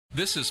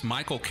This is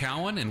Michael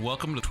Cowan, and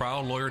welcome to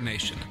Trial Lawyer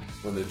Nation.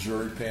 When the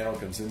jury panel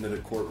comes into the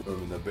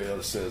courtroom and the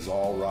bailiff says,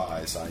 "All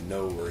rise," I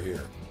know we're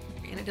here.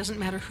 And it doesn't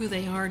matter who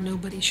they are,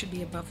 nobody should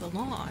be above the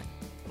law.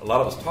 A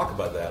lot of us talk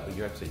about that, but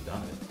you've actually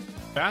done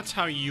it. That's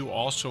how you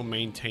also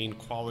maintain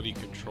quality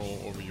control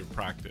over your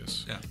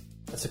practice. Yeah.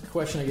 That's a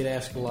question I get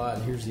asked a lot,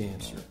 and here's the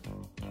answer.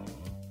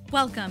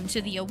 Welcome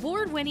to the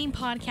award-winning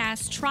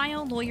podcast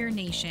Trial Lawyer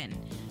Nation,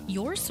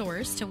 your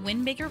source to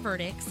win bigger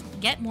verdicts,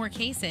 get more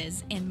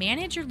cases, and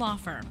manage your law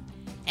firm.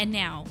 And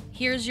now,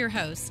 here's your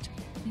host,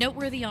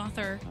 noteworthy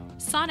author,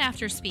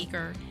 sought-after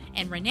speaker,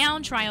 and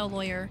renowned trial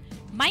lawyer,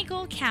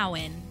 Michael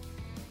Cowan.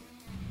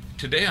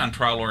 Today on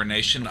Trial Lawyer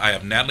Nation, I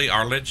have Natalie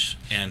Arledge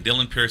and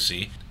Dylan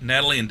Pearcy.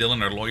 Natalie and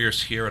Dylan are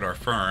lawyers here at our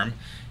firm,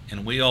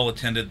 and we all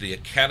attended the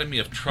Academy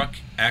of Truck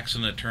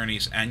Accident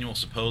Attorneys annual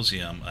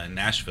symposium in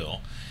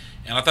Nashville.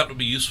 And I thought it would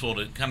be useful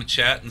to kind of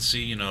chat and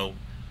see,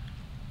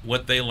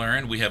 what they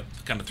learned. We have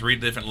kind of three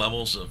different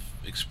levels of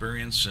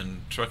experience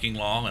in trucking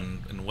law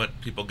and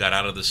what people got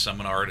out of this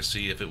seminar to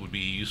see if it would be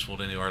useful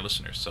to any of our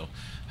listeners. So,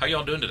 how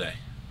y'all doing today?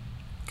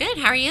 Good.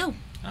 How are you?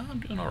 I'm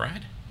doing all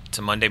right. It's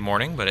a Monday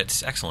morning, but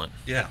it's excellent.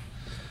 Yeah.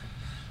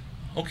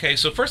 Okay,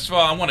 so first of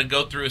all, I want to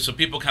go through so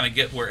people kind of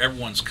get where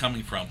everyone's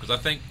coming from, because I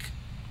think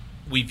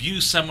we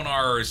view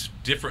seminars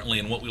differently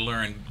in what we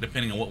learn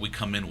depending on what we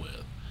come in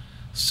with.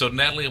 So,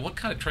 Natalie, what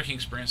kind of trucking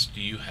experience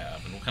do you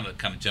have, and what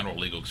kind of general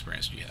legal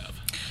experience do you have?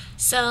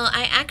 So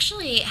I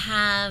actually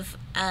have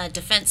a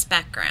defense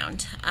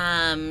background.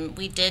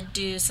 We did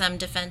do some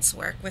defense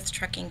work with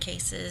trucking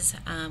cases.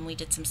 We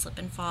did some slip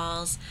and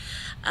falls.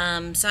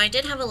 So I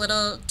did have a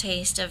little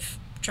taste of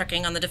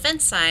trucking on the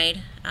defense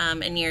side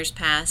in years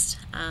past.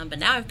 But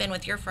now I've been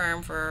with your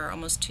firm for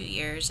almost 2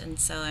 years, and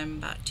so I'm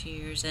about 2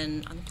 years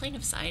in on the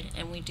plaintiff side,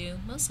 and we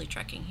do mostly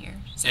trucking here.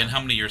 So. And how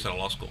many years out of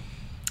law school?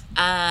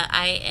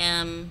 I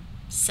am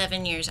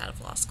 7 years out of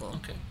law school.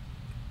 Okay.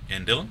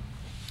 And Dylan?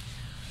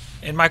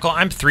 And Michael,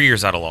 I'm 3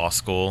 years out of law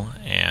school,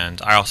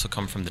 and I also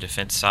come from the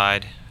defense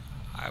side.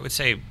 I would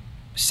say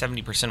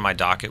 70% of my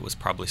docket was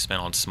probably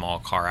spent on small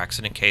car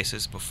accident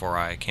cases before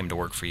I came to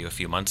work for you a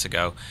few months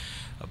ago,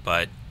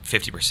 but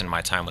 50% of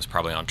my time was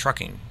probably on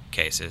trucking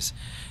cases.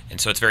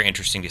 And so it's very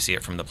interesting to see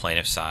it from the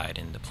plaintiff's side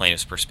and the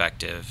plaintiff's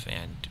perspective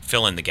and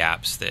fill in the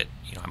gaps that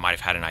I might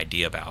have had an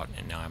idea about,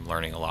 and now I'm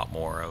learning a lot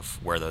more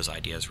of where those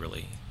ideas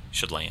really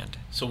should land.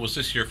 So was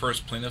this your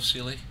first plaintiff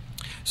CLE?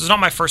 This is not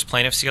my first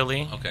plaintiff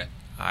CLE. Okay.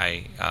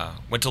 I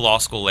went to law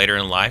school later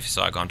in life,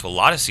 so I've gone to a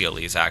lot of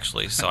CLEs,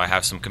 actually, so I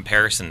have some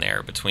comparison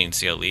there between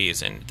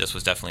CLEs, and this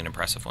was definitely an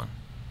impressive one.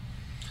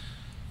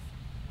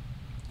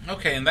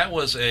 Okay, and that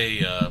was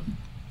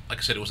like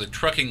I said, it was a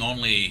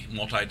trucking-only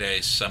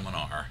multi-day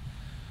seminar.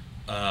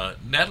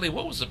 Natalie,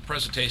 what was the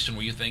presentation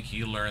where you think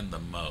you learned the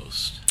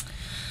most?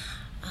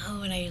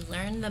 Oh, and I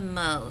learned the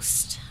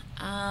most.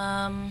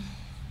 I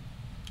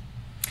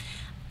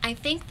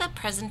think the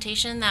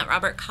presentation that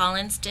Robert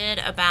Collins did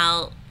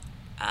about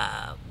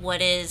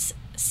what is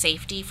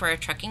safety for a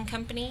trucking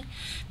company,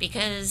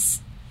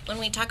 because when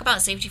we talk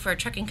about safety for a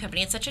trucking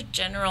company, it's such a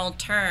general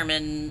term,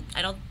 and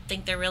I don't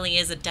think there really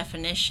is a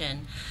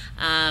definition.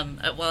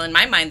 Well, in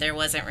my mind, there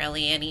wasn't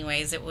really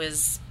anyways. It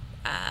was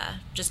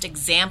just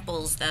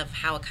examples of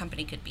how a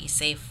company could be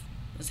safe,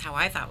 was how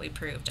I thought we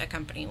proved a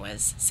company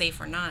was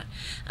safe or not.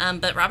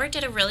 But Robert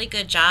did a really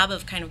good job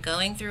of kind of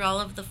going through all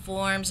of the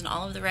forms and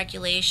all of the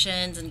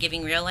regulations and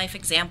giving real life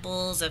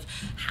examples of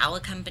how a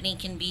company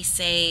can be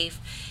safe.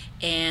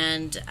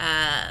 And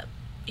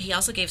he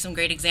also gave some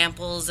great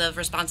examples of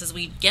responses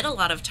we get a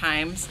lot of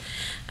times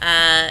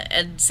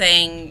and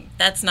saying,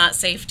 that's not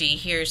safety,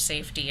 here's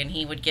safety. And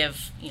he would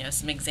give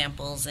some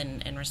examples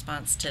in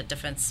response to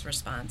defense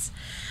response.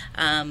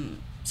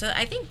 So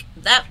I think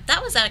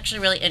that was actually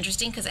really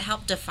interesting because it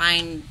helped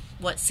define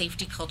what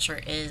safety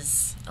culture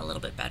is a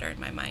little bit better in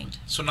my mind.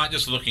 So not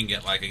just looking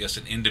at,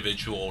 an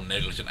individual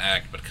negligent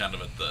act, but kind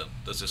of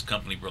does this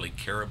company really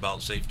care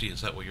about safety?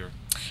 Is that what you're...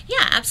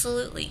 Yeah,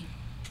 absolutely.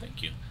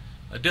 Thank you.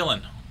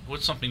 Dylan,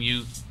 what's something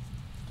you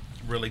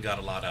really got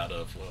a lot out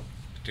of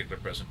a particular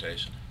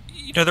presentation?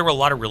 There were a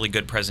lot of really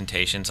good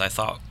presentations. I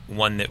thought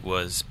one that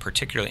was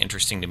particularly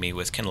interesting to me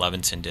was Ken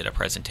Levinson did a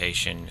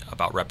presentation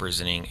about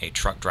representing a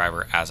truck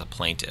driver as a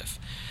plaintiff.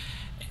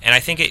 And I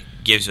think it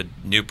gives a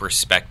new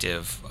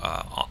perspective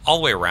all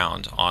the way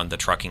around on the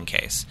trucking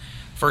case.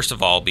 First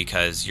of all,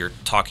 because you're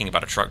talking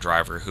about a truck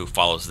driver who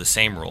follows the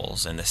same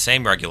rules and the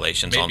same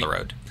regulations on the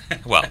road.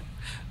 Well,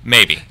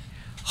 maybe.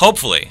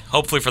 Hopefully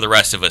for the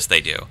rest of us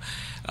they do.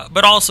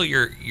 But also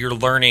you're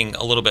learning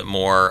a little bit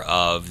more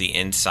of the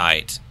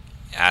insight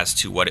as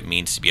to what it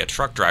means to be a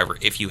truck driver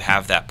if you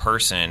have that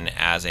person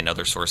as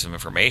another source of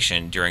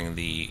information during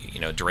the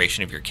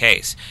duration of your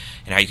case,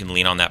 and how you can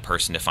lean on that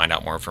person to find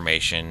out more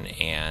information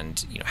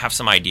and have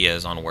some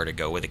ideas on where to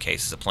go with the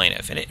case as a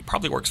plaintiff. And it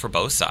probably works for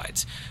both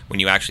sides when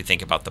you actually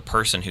think about the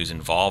person who's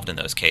involved in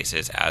those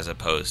cases as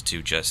opposed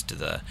to just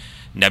the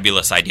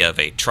nebulous idea of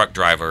a truck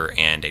driver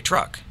and a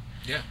truck.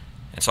 Yeah.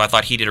 And so I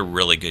thought he did a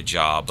really good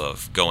job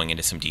of going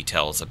into some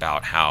details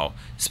about how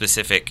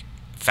specific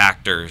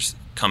factors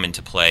come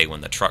into play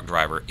when the truck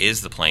driver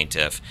is the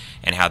plaintiff,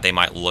 and how they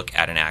might look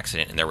at an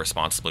accident and their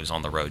responsibilities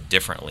on the road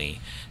differently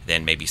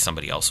than maybe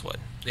somebody else would.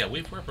 Yeah,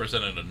 we've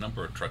represented a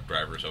number of truck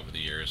drivers over the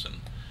years, and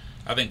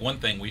I think one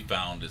thing we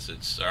found is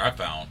it's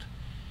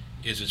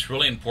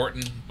really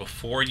important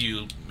before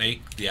you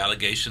make the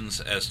allegations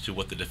as to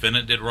what the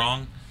defendant did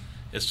wrong,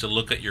 is to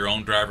look at your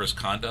own driver's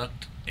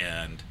conduct.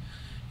 And,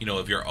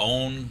 if your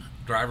own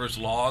driver's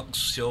logs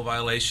show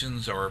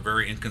violations are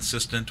very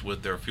inconsistent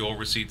with their fuel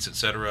receipts,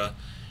 etc.,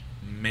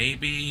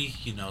 maybe,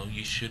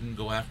 you shouldn't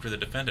go after the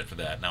defendant for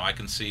that. Now, I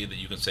can see that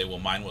you can say, well,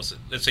 mine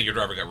wasn't, let's say your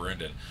driver got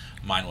rear-ended,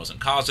 mine wasn't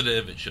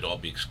causative, it should all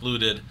be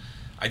excluded.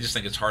 I just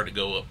think it's hard to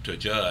go up to a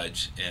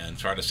judge and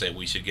try to say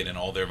we should get in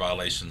all their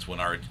violations when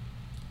our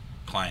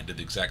client did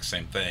the exact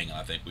same thing. And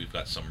I think we've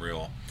got some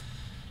real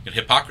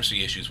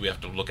hypocrisy issues we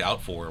have to look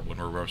out for when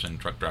we're representing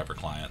truck driver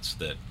clients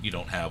that you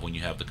don't have when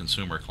you have the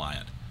consumer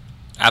client.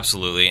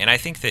 Absolutely. And I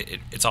think that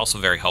it's also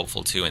very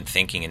helpful, too, in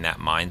thinking in that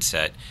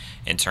mindset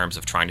in terms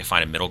of trying to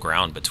find a middle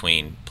ground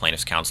between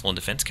plaintiff's counsel and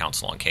defense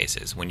counsel on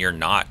cases. When you're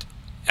not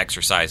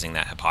exercising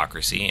that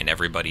hypocrisy and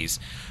everybody's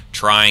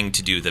trying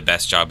to do the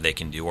best job they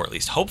can do, or at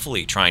least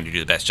hopefully trying to do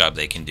the best job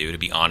they can do to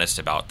be honest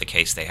about the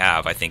case they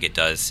have, I think it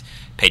does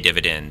pay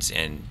dividends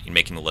in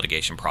making the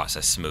litigation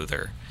process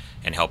smoother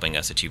and helping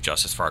us achieve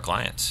justice for our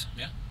clients.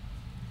 Yeah.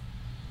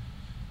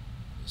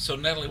 So,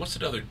 Natalie, what's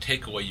another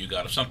takeaway you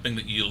got of something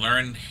that you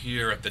learned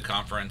here at the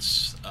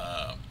conference,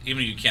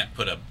 even if you can't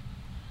put a,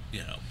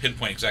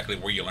 pinpoint exactly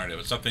where you learned it,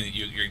 but something that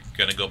you're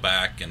going to go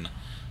back and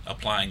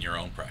apply in your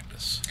own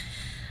practice?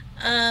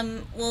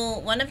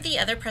 Well, one of the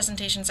other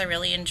presentations I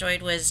really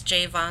enjoyed was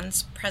Jay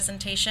Vaughn's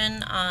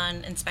presentation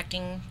on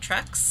inspecting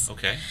trucks.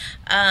 Okay.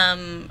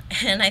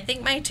 And I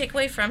think my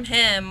takeaway from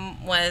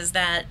him was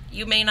that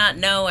you may not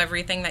know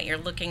everything that you're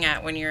looking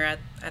at when you're at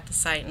the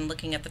site and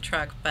looking at the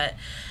truck, but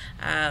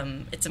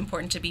it's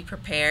important to be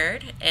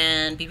prepared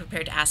and be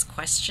prepared to ask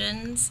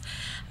questions.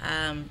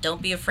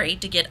 Don't be afraid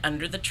to get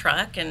under the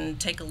truck and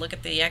take a look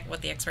at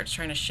what the expert's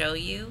trying to show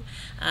you.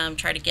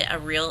 Try to get a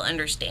real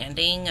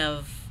understanding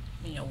of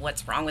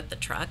what's wrong with the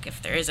truck,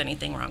 if there is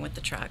anything wrong with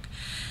the truck.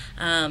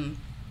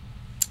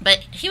 But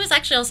he was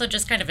actually also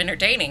just kind of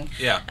entertaining.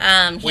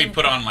 Yeah. We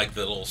put on like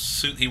the little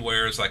suit he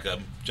wears, like a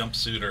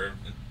jumpsuit or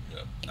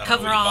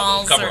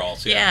coveralls.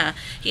 Coveralls, yeah.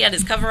 He had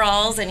his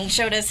coveralls, and he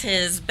showed us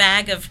his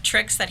bag of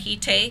tricks that he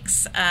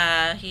takes.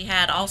 He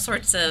had all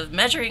sorts of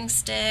measuring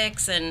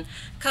sticks and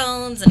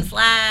cones and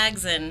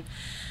flags, and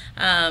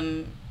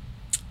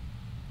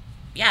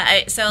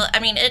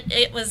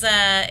it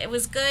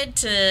was good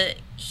to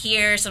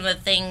hear some of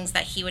the things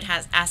that he would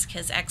ask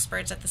his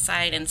experts at the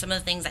site, and some of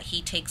the things that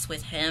he takes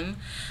with him.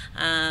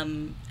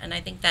 And I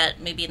think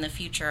that maybe in the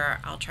future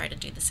I'll try to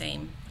do the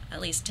same.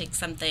 At least take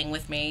something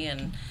with me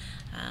and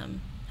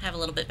have a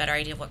little bit better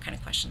idea of what kind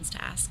of questions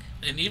to ask.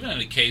 And even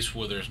in a case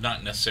where there's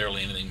not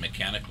necessarily anything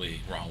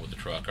mechanically wrong with the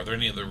truck, are there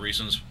any other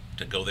reasons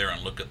to go there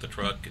and look at the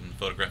truck and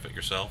photograph it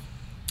yourself?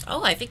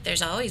 Oh, I think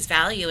there's always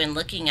value in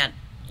looking at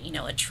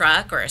a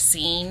truck or a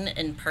scene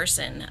in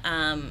person,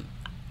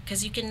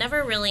 because you can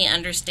never really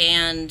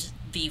understand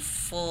the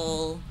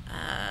full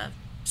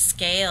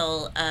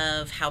scale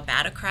of how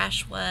bad a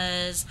crash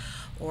was,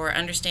 or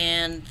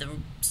understand the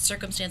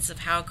circumstances of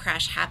how a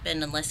crash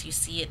happened unless you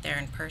see it there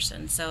in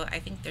person. So I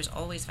think there's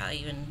always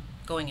value in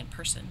going in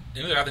person.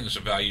 And I think there's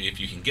a value if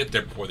you can get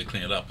there before they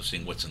clean it up of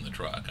seeing what's in the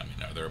truck. I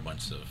mean, are there a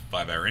bunch of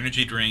 5-hour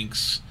energy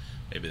drinks?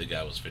 Maybe the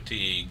guy was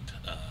fatigued.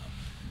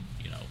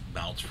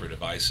 Mounts for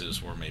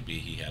devices, or maybe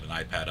he had an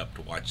iPad up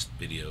to watch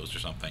videos or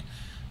something.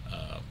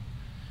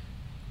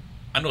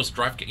 I know it's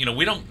drive.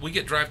 We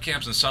get drive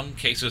cams in some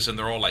cases, and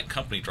they're all like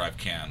company drive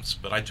cams.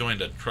 But I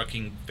joined a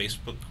trucking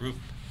Facebook group,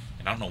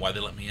 and I don't know why they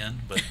let me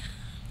in, but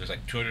there's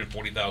like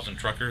 240,000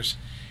 truckers,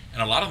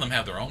 and a lot of them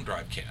have their own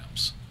drive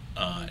cams.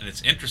 And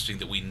it's interesting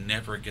that we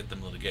never get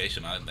them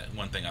litigation.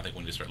 One thing I think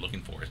we need to start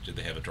looking for is, did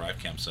they have a drive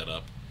cam set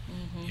up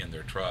in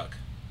their truck?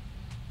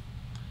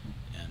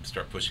 And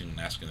start pushing and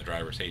asking the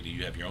drivers, hey, do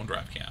you have your own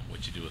drive cam?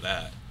 What'd you do with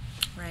that?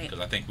 Right.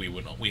 Because I think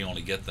we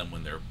only get them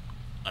when they're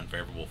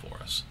unfavorable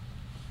for us.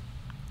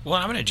 Well,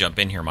 I'm going to jump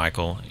in here,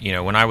 Michael.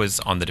 When I was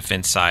on the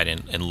defense side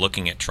and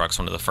looking at trucks,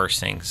 one of the first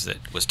things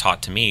that was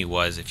taught to me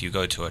was, if you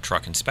go to a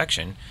truck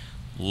inspection,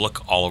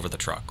 look all over the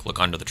truck, look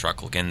under the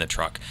truck, look in the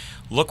truck,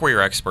 look where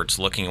your expert's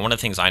looking. And one of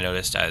the things I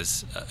noticed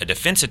as a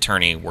defense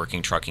attorney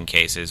working trucking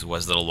cases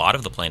was that a lot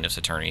of the plaintiff's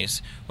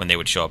attorneys, when they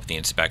would show up at the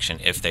inspection,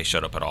 if they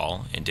showed up at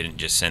all and didn't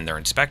just send their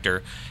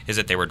inspector, is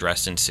that they were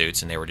dressed in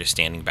suits and they were just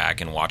standing back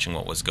and watching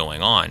what was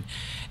going on.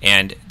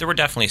 And there were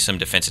definitely some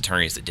defense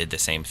attorneys that did the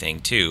same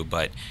thing too,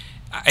 but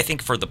I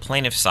think for the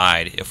plaintiff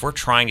side, if we're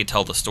trying to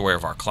tell the story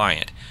of our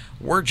client,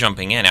 we're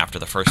jumping in after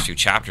the first few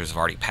chapters have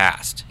already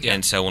passed. Yeah.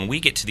 And so when we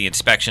get to the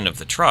inspection of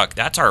the truck,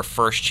 that's our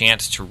first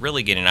chance to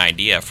really get an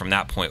idea from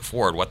that point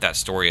forward what that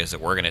story is that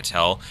we're going to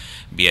tell,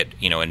 be it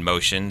in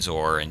motions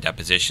or in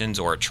depositions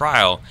or at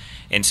trial.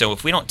 And so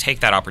if we don't take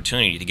that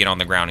opportunity to get on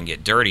the ground and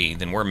get dirty,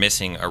 then we're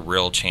missing a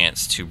real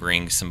chance to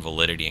bring some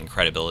validity and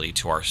credibility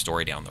to our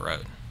story down the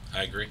road.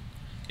 I agree.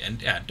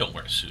 And don't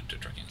wear a suit to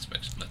trucking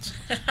inspection. That's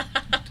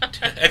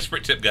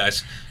expert tip,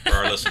 guys, for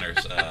our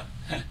listeners.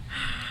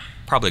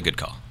 Probably a good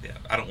call. Yeah,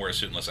 I don't wear a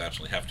suit unless I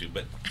absolutely have to.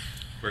 But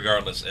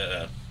regardless,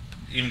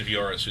 even if you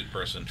are a suit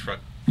person, truck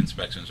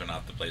inspections are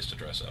not the place to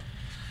dress up.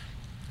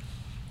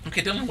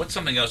 Okay, Dylan, what's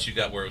something else you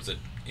got? Where was it?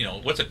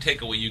 What's a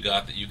takeaway you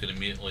got that you could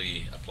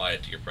immediately apply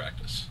it to your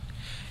practice?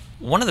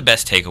 One of the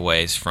best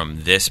takeaways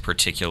from this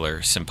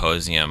particular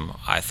symposium,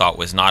 I thought,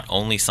 was not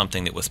only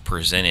something that was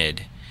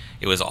presented,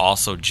 it was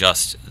also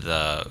just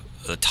the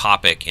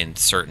topic in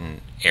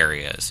certain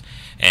areas.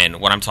 And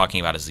what I'm talking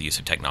about is the use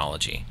of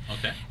technology.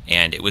 Okay.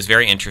 And it was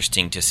very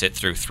interesting to sit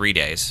through 3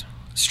 days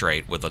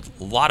straight with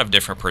a lot of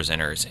different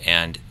presenters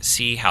and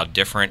see how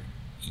different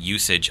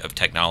usage of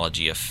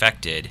technology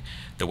affected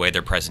the way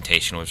their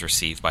presentation was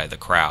received by the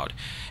crowd.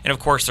 And of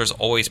course, there's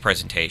always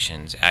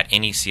presentations at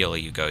any CLE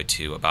you go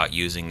to about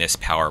using this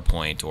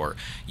PowerPoint or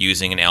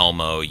using an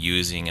Elmo,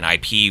 using an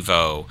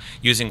IPVO,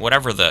 using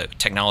whatever the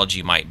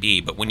technology might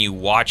be. But when you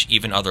watch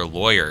even other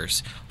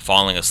lawyers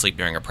falling asleep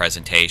during a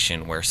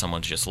presentation where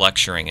someone's just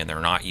lecturing and they're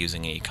not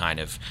using any kind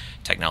of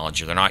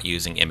technology, they're not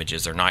using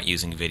images, they're not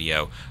using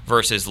video,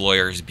 versus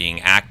lawyers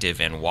being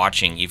active and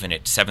watching even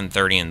at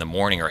 7:30 in the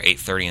morning or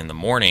 8:30 in the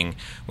morning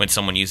when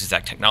someone uses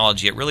that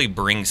technology, it really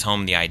brings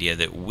home the idea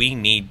that we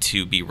need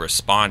to be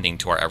responding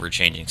to our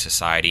ever-changing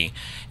society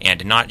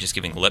and not just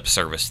giving lip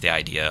service to the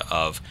idea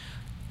of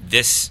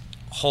this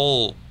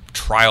whole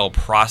trial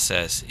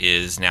process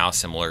is now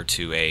similar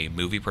to a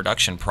movie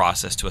production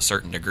process to a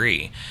certain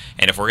degree.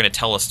 And if we're going to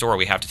tell a story,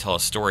 we have to tell a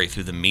story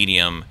through the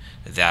medium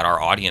that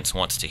our audience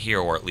wants to hear,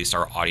 or at least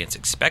our audience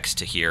expects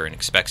to hear and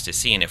expects to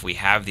see. And if we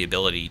have the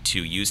ability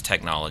to use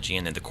technology,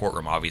 and then the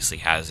courtroom obviously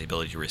has the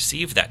ability to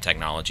receive that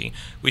technology,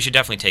 we should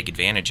definitely take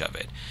advantage of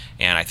it.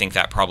 And I think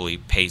that probably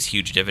pays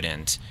huge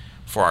dividends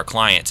for our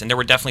clients. And there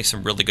were definitely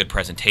some really good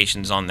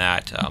presentations on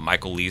that.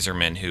 Michael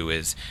Leeserman, who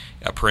is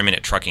a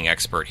preeminent trucking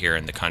expert here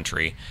in the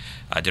country,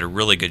 did a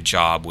really good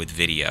job with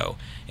video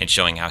and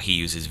showing how he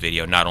uses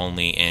video not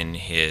only in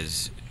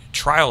his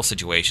trial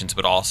situations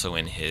but also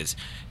in his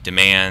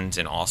demands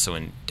and also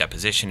in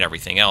deposition and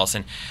everything else.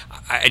 And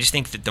I just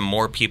think that the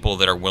more people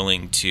that are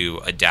willing to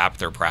adapt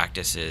their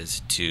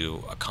practices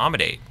to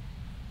accommodate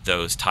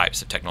those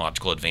types of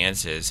technological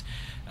advances,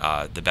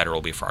 the better it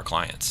will be for our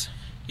clients.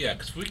 Yeah,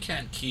 because we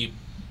can't keep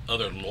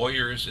other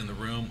lawyers in the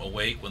room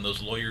awake when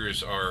those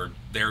lawyers are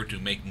there to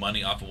make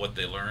money off of what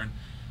they learn.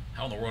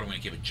 How in the world are we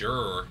going to keep a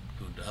juror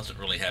who doesn't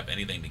really have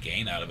anything to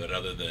gain out of it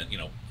other than,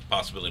 the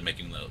possibility of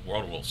making the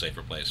world a little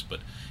safer place? But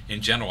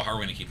in general, how are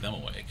we going to keep them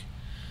awake?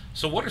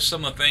 So what are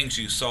some of the things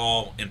you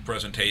saw in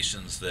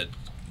presentations that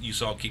you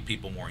saw keep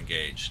people more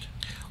engaged?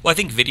 Well, I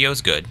think video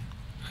is good.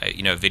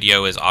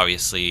 Video is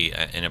obviously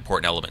an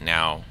important element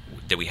now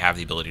that we have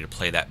the ability to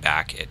play that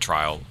back at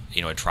trial.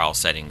 In trial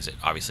settings, it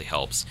obviously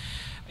helps.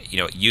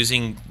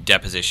 Using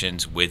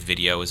depositions with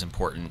video is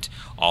important.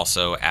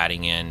 Also,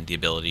 adding in the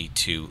ability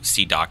to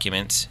see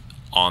documents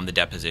on the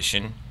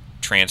deposition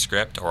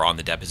transcript or on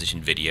the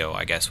deposition video,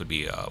 I guess would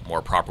be a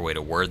more proper way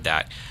to word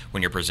that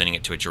when you're presenting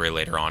it to a jury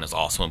later on, is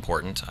also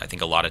important. I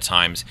think a lot of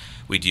times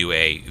we do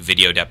a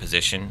video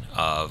deposition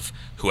of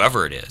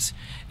whoever it is,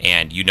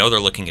 and they're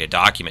looking at a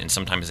document, and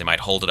sometimes they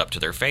might hold it up to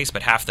their face,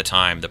 but half the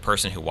time the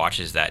person who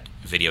watches that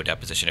video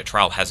deposition at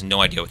trial has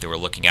no idea what they were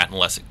looking at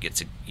unless it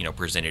gets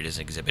presented as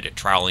an exhibit at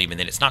trial. And even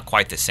then, it's not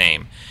quite the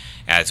same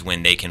as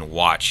when they can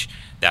watch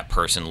that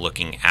person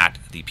looking at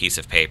the piece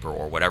of paper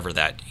or whatever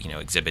that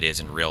exhibit is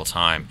in real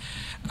time.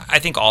 I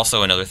think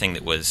also another thing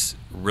that was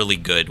really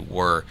good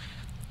were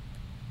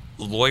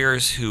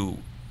lawyers who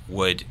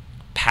would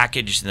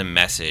package the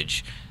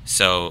message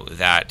so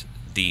that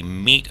the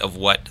meat of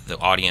what the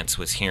audience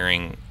was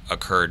hearing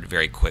occurred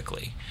very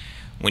quickly.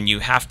 When you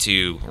have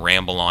to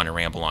ramble on,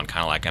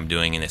 kind of like I'm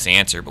doing in this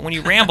answer, but when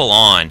you ramble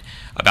on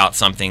about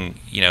something,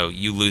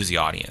 you lose the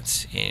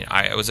audience.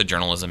 I was a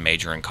journalism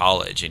major in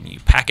college, and you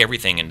pack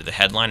everything into the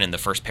headline in the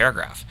first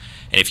paragraph.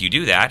 And if you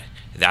do that,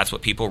 that's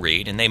what people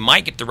read, and they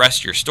might get the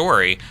rest of your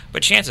story,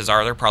 but chances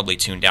are they're probably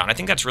tuned out. And I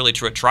think that's really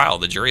true at trial.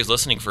 The jury is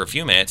listening for a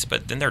few minutes,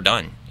 but then they're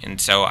done. And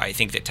so I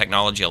think that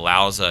technology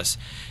allows us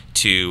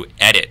to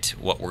edit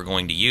what we're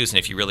going to use, and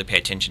if you really pay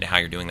attention to how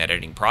you're doing that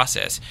editing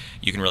process,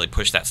 you can really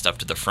push that stuff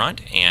to the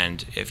front.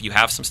 And if you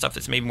have some stuff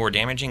that's maybe more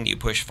damaging that you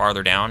push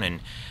farther down and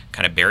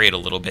kind of bury it a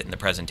little bit in the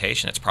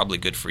presentation, it's probably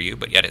good for you,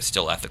 but yet it's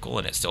still ethical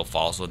and it still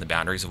falls within the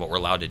boundaries of what we're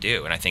allowed to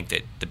do. And I think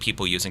that the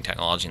people using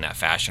technology in that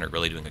fashion are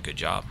really doing a good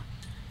job.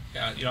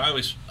 Yeah,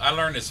 I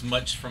learned as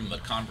much from the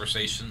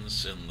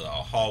conversations in the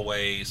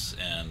hallways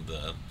and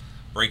the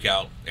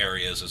breakout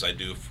areas as I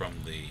do from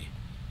the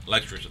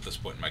lectures at this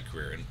point in my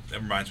career. And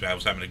that reminds me, I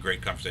was having a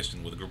great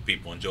conversation with a group of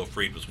people, and Joe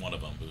Freed was one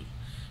of them,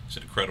 who's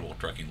an incredible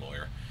trucking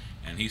lawyer.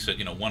 And he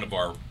said, one of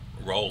our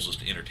roles is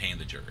to entertain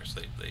the jurors.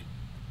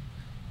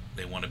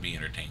 They want to be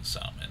entertained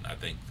some. And I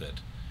think that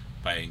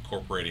by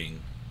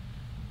incorporating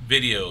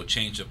video,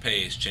 change of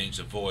pace, change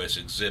of voice,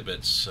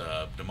 exhibits,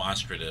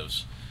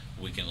 demonstratives,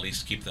 we can at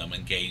least keep them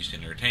engaged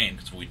and entertained,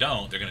 because if we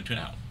don't, they're going to tune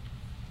out.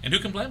 And who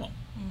can blame them?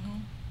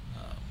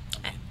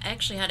 Mm-hmm. I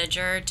actually had a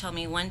juror tell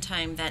me one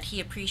time that he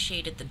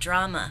appreciated the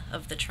drama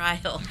of the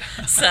trial.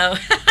 So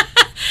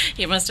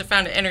he must have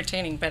found it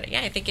entertaining. But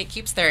yeah, I think it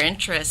keeps their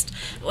interest.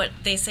 What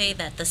they say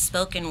that the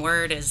spoken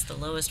word is the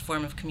lowest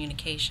form of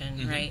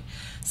communication, right?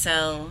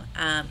 So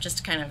just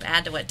to kind of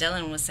add to what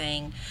Dylan was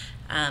saying,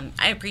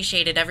 I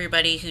appreciated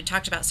everybody who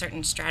talked about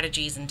certain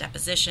strategies and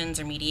depositions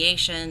or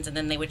mediations, and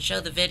then they would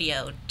show the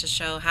video to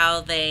show how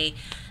they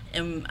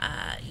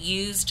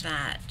used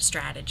that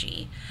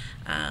strategy.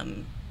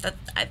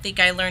 I think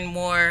I learned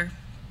more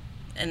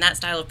in that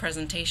style of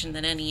presentation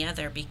than any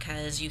other,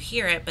 because you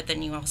hear it, but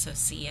then you also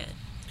see it.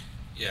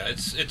 Yeah,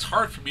 it's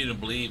hard for me to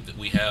believe that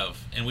we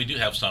have, and we do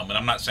have some, and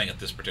I'm not saying at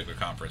this particular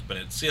conference, but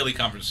at CLE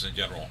conferences in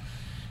general,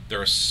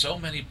 there are so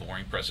many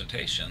boring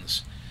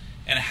presentations.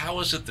 And how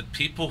is it that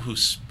people who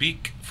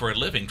speak for a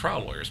living,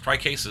 trial lawyers, try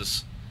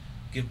cases,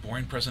 give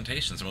boring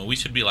presentations? I mean, we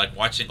should be like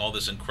watching all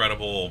this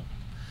incredible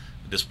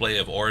display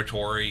of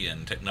oratory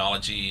and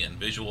technology and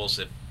visuals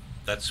if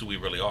that's who we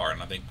really are.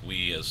 And I think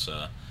we as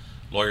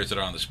lawyers that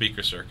are on the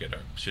speaker circuit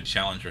should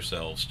challenge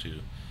ourselves to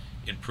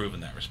improve in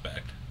that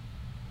respect,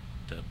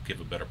 to give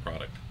a better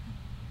product.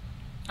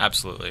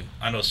 Absolutely.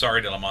 I know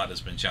Sari de la Motte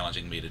has been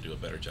challenging me to do a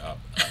better job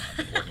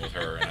working with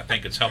her, and I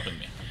think it's helping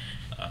me.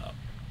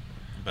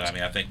 But I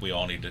mean, I think we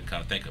all need to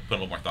kind of put a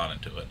little more thought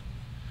into it.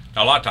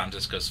 Now, a lot of times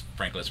it's because,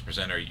 frankly, as a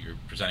presenter, you're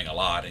presenting a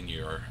lot and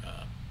you're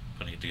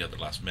putting it together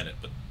last minute,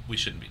 but we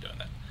shouldn't be doing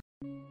that.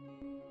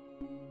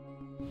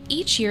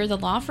 Each year, the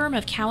law firm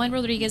of Cowan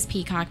Rodriguez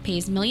Peacock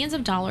pays millions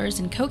of dollars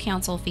in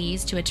co-counsel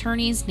fees to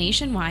attorneys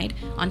nationwide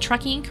on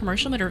trucking,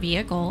 commercial motor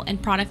vehicle,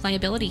 and product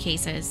liability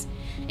cases.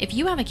 If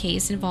you have a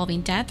case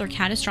involving death or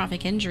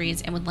catastrophic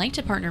injuries and would like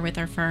to partner with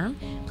our firm,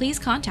 please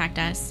contact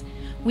us.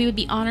 We would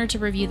be honored to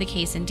review the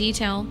case in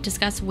detail,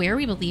 discuss where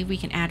we believe we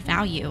can add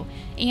value,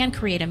 and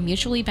create a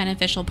mutually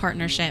beneficial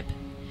partnership.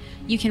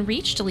 You can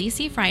reach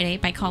DeLisi Friday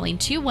by calling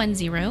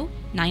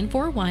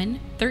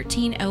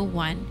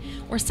 210-941-1301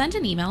 or send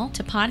an email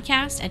to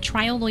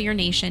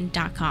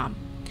podcast@triallawyernation.com.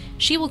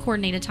 She will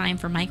coordinate a time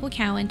for Michael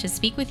Cowan to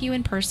speak with you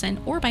in person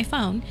or by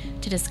phone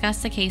to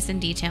discuss the case in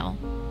detail.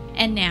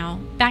 And now,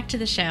 back to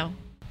the show.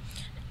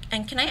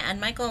 And can I add,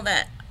 Michael,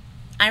 that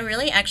I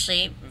really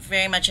actually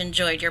very much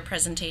enjoyed your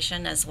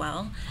presentation as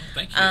well.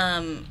 Thank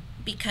you.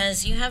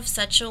 Because you have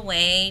such a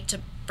way to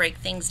break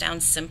things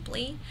down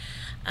simply.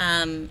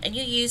 And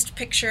you used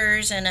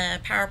pictures and a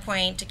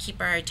PowerPoint to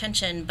keep our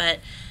attention, but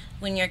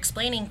when you're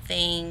explaining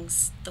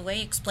things, the way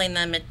you explain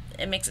them, it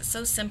makes it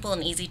so simple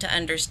and easy to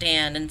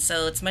understand, and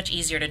so it's much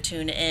easier to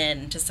tune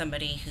in to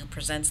somebody who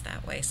presents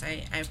that way. So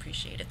I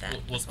appreciated that.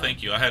 Well,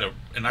 thank you. I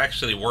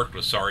actually worked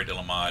with Sari de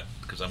la Motte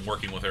because I'm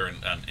working with her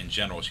in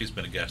general. She's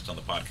been a guest on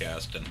the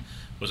podcast and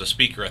was a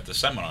speaker at the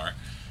seminar.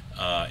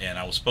 And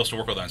I was supposed to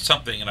work with her on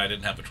something, and I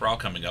didn't have a trial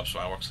coming up, so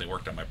I actually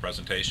worked on my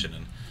presentation.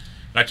 And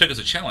I took it as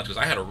a challenge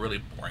because I had a really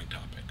boring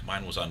topic.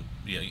 Mine was on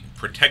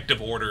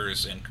protective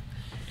orders and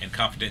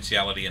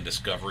confidentiality and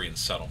discovery and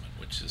settlement,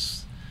 which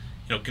is,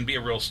 can be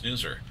a real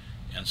snoozer.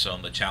 And so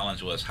the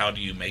challenge was, how do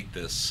you make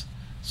this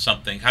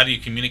something, how do you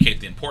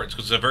communicate the importance,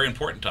 because it's a very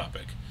important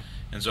topic.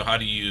 And so how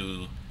do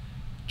you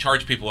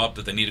charge people up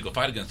that they need to go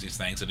fight against these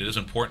things, that it is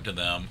important to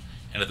them,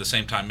 and at the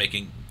same time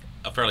making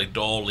a fairly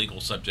dull legal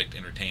subject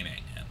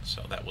entertaining. And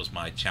so that was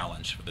my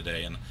challenge for the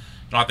day. And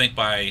I think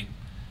by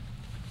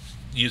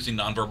using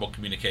nonverbal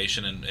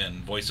communication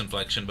and voice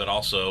inflection, but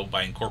also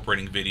by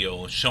incorporating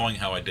video, showing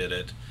how I did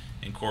it,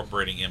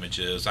 incorporating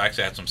images. I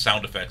actually had some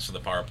sound effects in the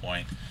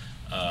PowerPoint.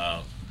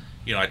 I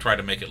try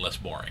to make it less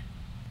boring.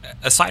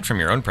 Aside from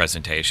your own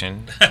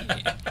presentation,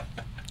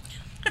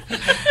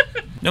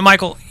 no,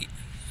 Michael,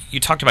 you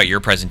talked about your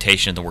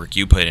presentation and the work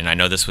you put in. I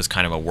know this was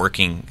kind of a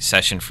working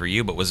session for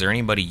you, but was there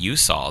anybody you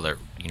saw that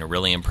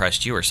really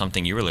impressed you, or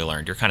something you really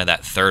learned? You're kind of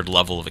that third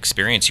level of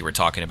experience you were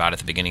talking about at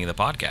the beginning of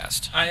the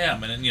podcast. I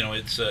am, and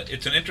it's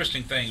an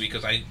interesting thing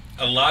because a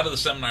lot of the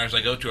seminars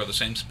I go to are the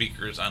same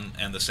speakers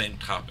and the same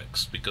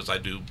topics, because I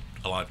do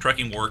a lot of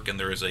trucking work, and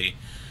there is a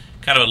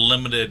kind of a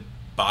limited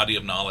body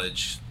of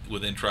knowledge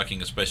within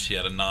trucking, especially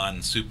at a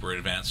non-super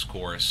advanced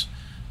course.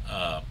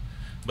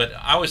 But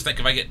I always think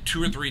if I get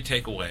 2 or 3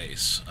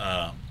 takeaways,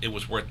 it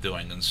was worth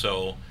doing. And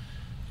so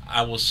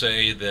I will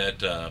say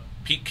that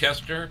Pete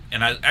Kestner,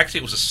 and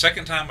it was the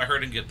second time I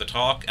heard him give the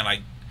talk, and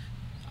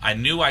I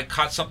knew I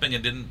caught something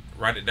and didn't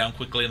write it down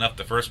quickly enough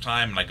the first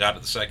time, and I got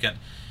it the second,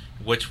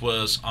 which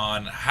was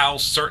on how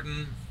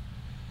certain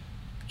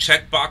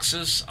check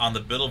boxes on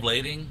the bill of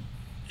lading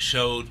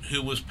showed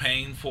who was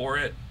paying for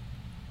it,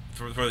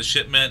 for the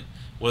shipment,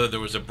 whether there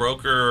was a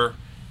broker,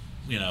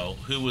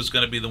 who was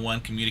going to be the one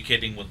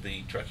communicating with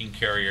the trucking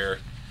carrier,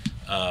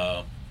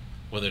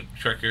 whether the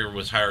trucker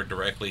was hired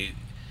directly.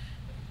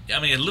 I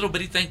mean, a little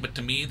bitty thing, but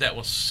to me that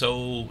was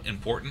so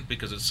important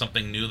because it's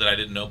something new that I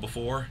didn't know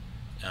before.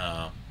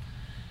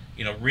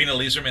 Rena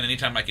Leeserman,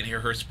 anytime I can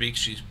hear her speak,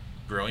 she's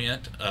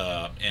brilliant.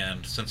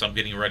 And since I'm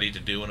getting ready to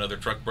do another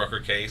truck broker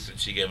case, and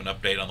she gave an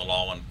update on the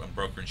law on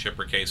broker and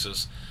shipper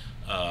cases,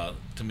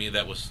 to me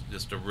that was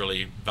just a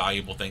really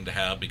valuable thing to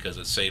have, because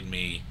it saved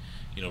me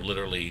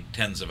literally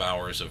tens of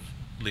hours of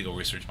legal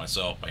research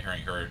myself by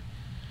hearing her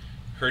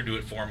do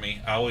it for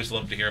me. I always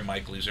love to hear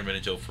Mike Leeserman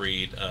and Joe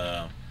Freed.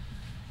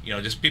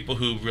 Just people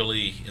who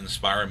really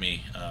inspire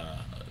me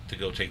to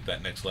go take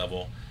that next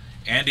level.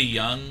 Andy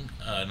Young,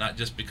 not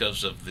just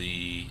because of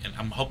and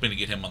I'm hoping to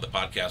get him on the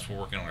podcast. We're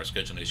working on our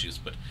scheduling issues,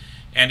 but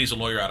Andy's a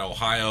lawyer out of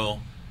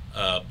Ohio,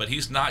 but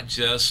he's not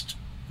just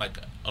like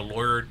a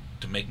lawyer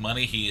to make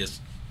money. He is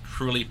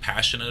truly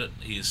passionate.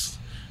 He's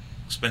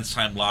spends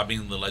time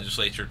lobbying the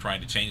legislature, trying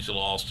to change the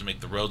laws to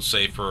make the roads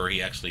safer.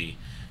 He actually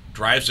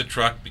drives a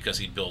truck because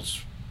he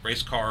builds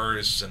race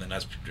cars, and then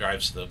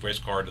drives the race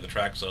car to the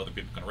track so other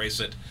people can race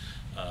it.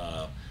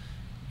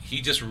 He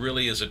just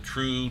really is a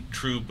true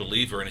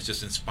believer, and it's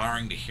just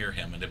inspiring to hear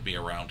him and to be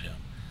around him.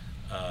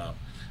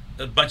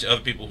 A bunch of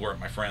other people who are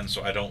my friends,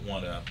 so I don't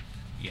want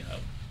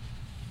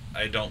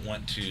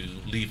to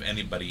leave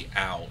anybody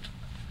out.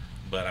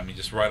 But I mean,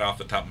 just right off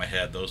the top of my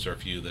head, those are a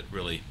few that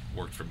really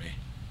worked for me.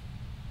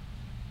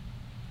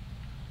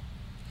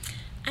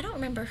 I don't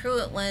remember who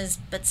it was,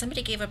 but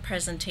somebody gave a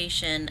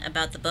presentation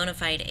about the bona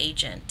fide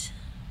agent.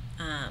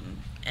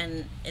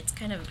 And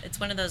it's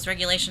one of those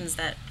regulations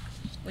that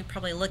we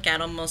probably look at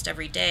almost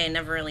every day and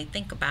never really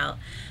think about.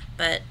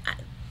 But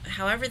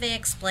however they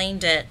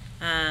explained it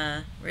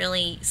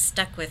really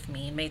stuck with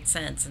me and made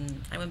sense.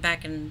 And I went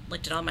back and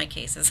looked at all my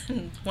cases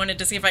and wanted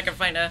to see if I could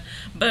find a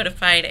bona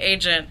fide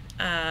agent.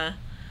 And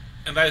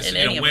that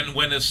is,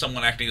 when is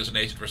someone acting as an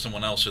agent for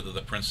someone else so that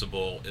the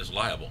principal is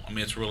liable? I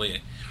mean, it's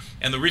really...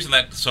 And the reason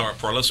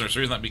for our listeners,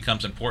 the reason that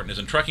becomes important is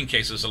in trucking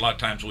cases, a lot of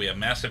times we have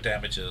massive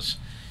damages,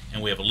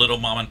 and we have a little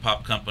mom and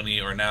pop company,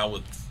 or now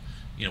with,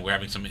 we're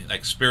having something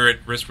like Spirit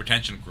Risk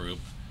Retention Group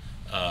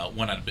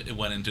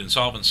went into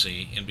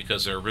insolvency, and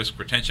because they're a risk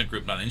retention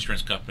group, not an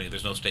insurance company,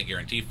 there's no state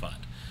guarantee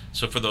fund.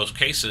 So for those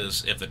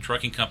cases, if the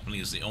trucking company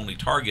is the only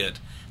target,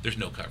 there's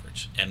no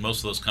coverage, and most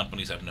of those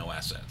companies have no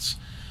assets.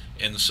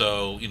 And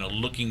so,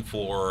 looking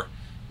for,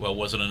 well,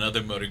 was it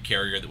another motor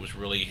carrier that was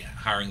really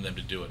hiring them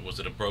to do it? Was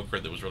it a broker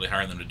that was really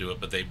hiring them to do it,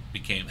 but they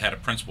had a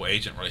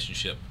principal-agent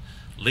relationship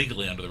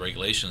legally under the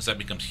regulations? That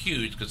becomes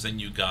huge because then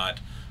you got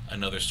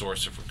another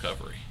source of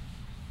recovery.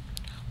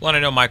 Well, and I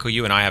know, Michael,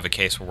 you and I have a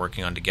case we're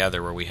working on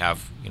together where we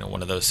have,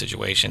 one of those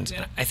situations.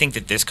 And I think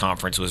that this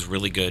conference was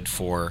really good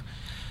for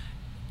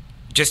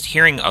just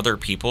hearing other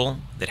people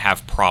that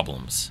have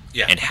problems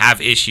and have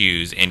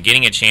issues and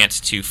getting a chance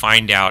to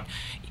find out,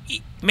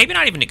 maybe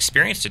not even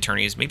experienced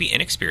attorneys, maybe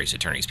inexperienced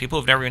attorneys, people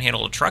who've never even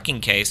handled a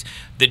trucking case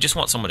that just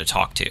want someone to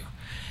talk to.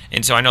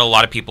 And so I know a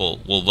lot of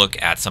people will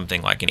look at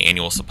something like an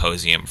annual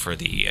symposium for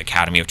the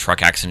Academy of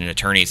Truck Accident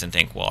Attorneys and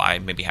think, well, I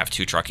maybe have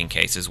 2 trucking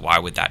cases. Why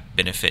would that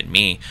benefit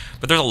me?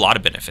 But there's a lot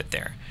of benefit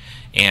there.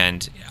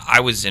 And I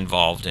was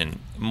involved in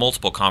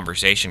multiple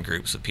conversation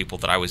groups with people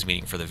that I was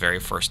meeting for the very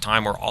first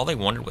time where all they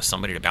wanted was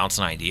somebody to bounce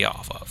an idea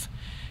off of.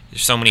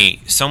 There's so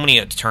many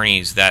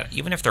attorneys that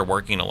even if they're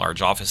working in a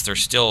large office, they're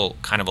still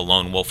kind of a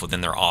lone wolf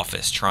within their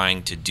office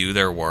trying to do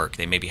their work.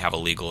 They maybe have a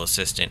legal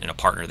assistant and a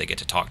partner they get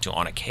to talk to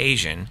on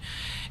occasion,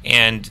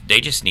 and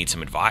they just need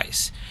some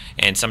advice.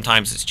 And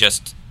sometimes it's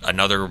just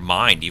another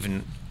mind,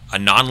 even a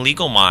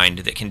non-legal mind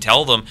that can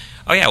tell them,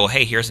 oh yeah, well,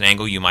 hey, here's an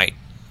angle you might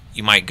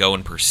go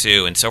and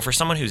pursue. And so for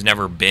someone who's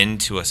never been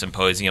to a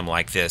symposium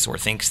like this or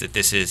thinks that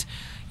this is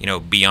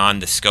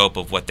beyond the scope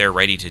of what they're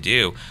ready to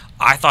do,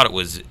 I thought it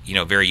was,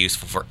 very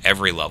useful for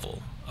every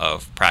level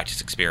of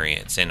practice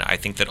experience. And I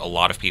think that a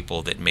lot of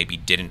people that maybe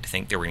didn't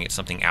think they were going to get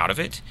something out of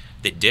it,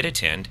 that did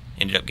attend,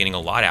 ended up getting a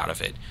lot out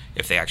of it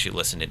if they actually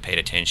listened and paid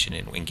attention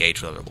and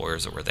engaged with other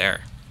lawyers that were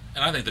there.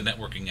 And I think the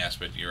networking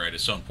aspect, you're right,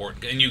 is so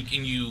important. And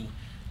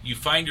you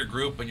find your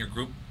group, and your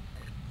group,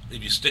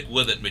 if you stick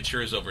with it,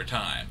 matures over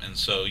time. And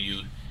so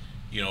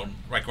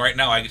like right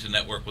now, I get to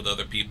network with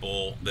other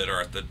people that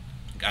are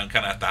I'm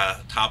kind of at the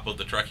top of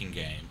the trucking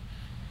game.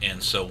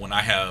 And so when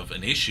I have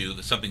an issue,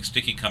 that's something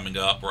sticky coming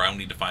up, or I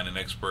need to find an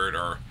expert,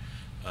 or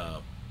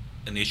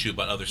an issue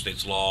about other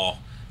states' law,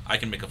 I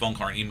can make a phone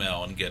call or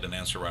email and get an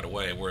answer right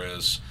away.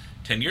 Whereas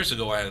 10 years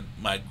ago, I had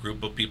my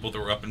group of people that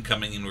were up and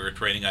coming, and we were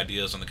trading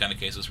ideas on the kind of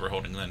cases we're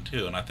holding then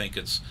too. And I think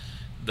it's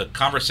the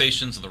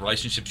conversations and the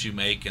relationships you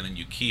make and then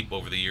you keep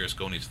over the years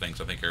going these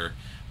things, I think, are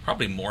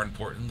probably more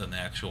important than the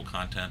actual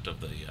content of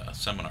the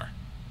seminar.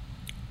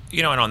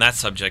 And on that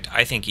subject,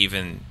 I think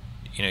even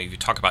you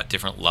talk about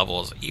different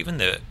levels, even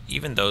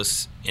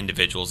those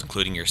individuals,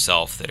 including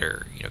yourself, that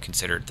are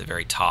considered the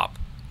very top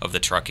of the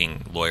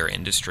trucking lawyer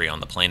industry on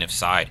the plaintiff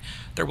side,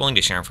 they're willing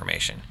to share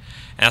information.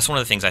 And that's one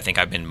of the things I think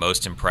I've been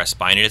most impressed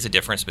by, and it is a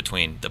difference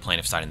between the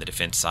plaintiff side and the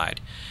defense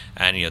side.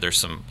 And there's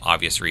some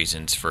obvious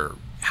reasons for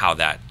how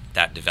that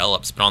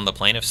develops. But on the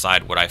plaintiff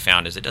side, what I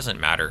found is it doesn't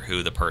matter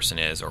who the person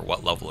is or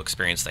what level of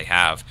experience they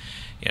have.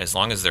 As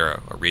long as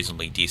they're a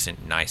reasonably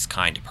decent, nice,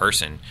 kind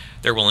person,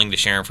 they're willing to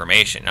share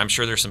information. I'm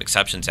sure there's some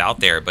exceptions out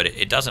there, but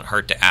it doesn't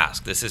hurt to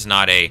ask. This is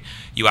not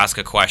you ask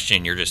a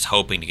question, you're just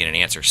hoping to get an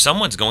answer.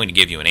 Someone's going to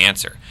give you an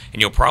answer,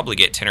 and you'll probably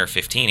get 10 or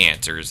 15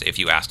 answers if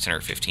you ask 10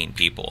 or 15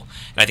 people.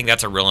 And I think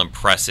that's a real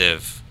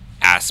impressive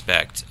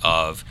aspect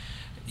of,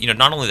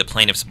 not only the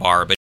plaintiff's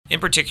bar, but In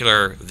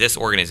particular, this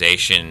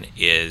organization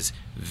is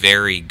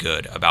very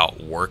good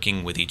about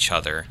working with each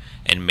other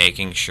and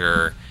making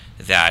sure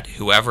that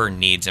whoever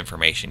needs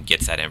information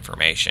gets that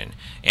information.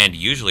 And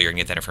usually you're going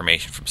to get that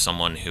information from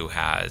someone who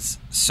has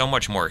so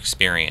much more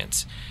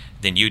experience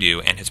than you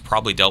do and has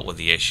probably dealt with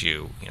the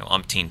issue,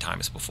 umpteen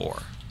times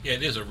before. Yeah,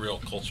 it is a real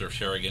culture of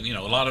sharing. And,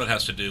 a lot of it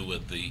has to do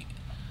with the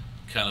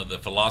kind of the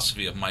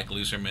philosophy of Mike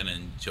Luserman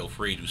and Joe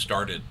Freed, who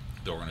started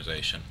the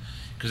organization.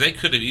 Because they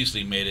could have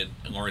easily made it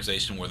an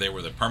organization where they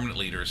were the permanent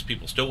leaders.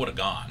 People still would have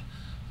gone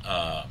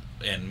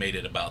and made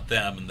it about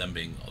them and them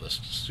being all the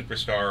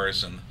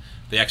superstars. And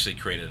they actually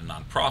created a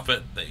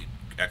nonprofit. They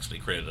actually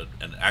created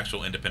an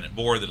actual independent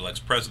board that elects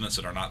presidents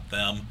that are not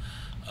them.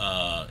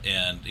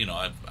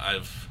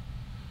 I've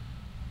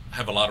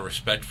have a lot of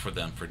respect for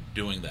them for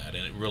doing that.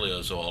 And it really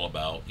is all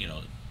about,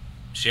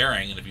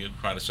 sharing. And if you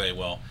try to say,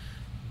 well,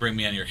 bring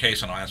me on your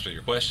case and I'll answer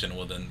your question,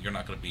 well, then you're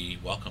not going to be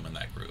welcome in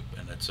that group.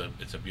 And it's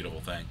a beautiful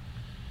thing.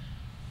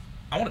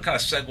 I want to kind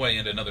of segue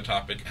into another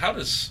topic.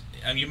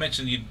 You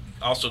mentioned you'd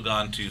also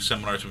gone to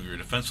seminars when you were a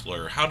defense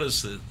lawyer. How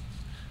does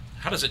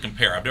it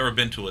compare? I've never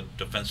been to a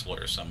defense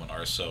lawyer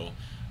seminar, so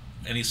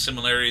any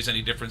similarities,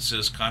 any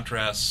differences,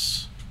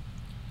 contrasts?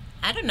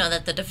 I don't know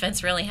that the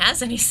defense really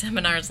has any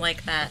seminars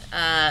like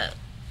that.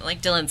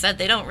 Like Dylan said,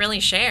 they don't really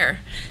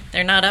share.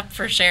 They're not up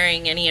for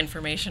sharing any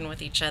information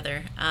with each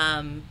other.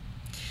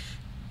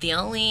 The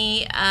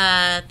only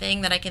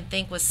thing that I can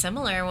think was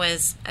similar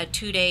was a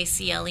 2-day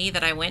CLE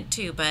that I went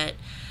to, but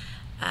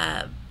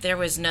there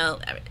was no...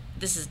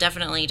 this is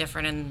definitely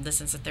different in the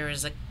sense that there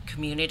was a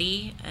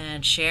community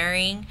and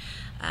sharing.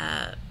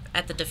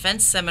 At the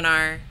defense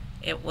seminar,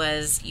 it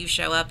was you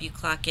show up, you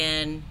clock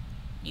in,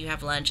 you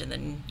have lunch, and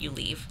then you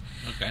leave.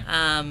 Okay.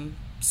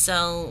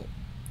 So,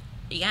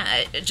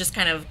 yeah, just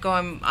kind of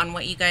going on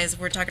what you guys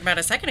were talking about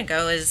a second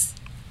ago is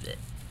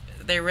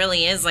there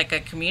really is like a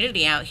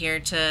community out here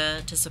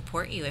to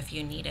support you if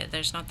you need it.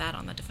 There's not that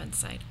on the defense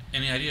side.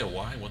 Any idea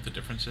why? What the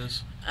difference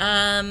is?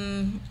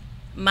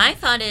 My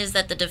thought is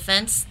that the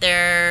defense,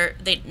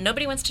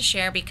 nobody wants to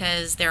share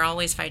because they're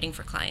always fighting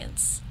for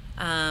clients.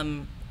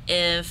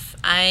 If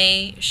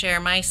I share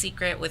my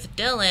secret with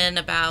Dylan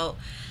about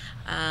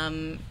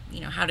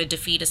how to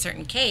defeat a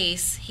certain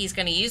case, he's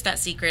going to use that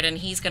secret and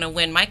he's going to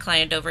win my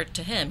client over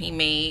to him. He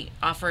may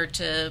offer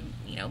to,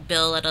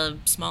 bill at a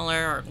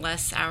smaller or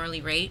less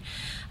hourly rate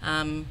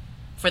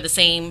for the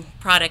same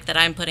product that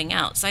I'm putting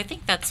out. So I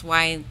think that's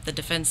why the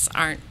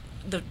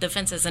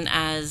defense isn't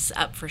as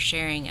up for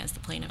sharing as the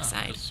plaintiff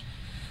side.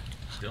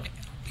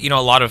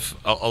 A lot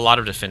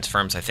of defense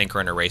firms, I think,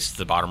 are in a race to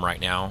the bottom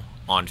right now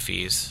on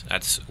fees.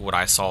 That's what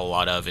I saw a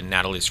lot of. And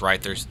Natalie's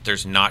right.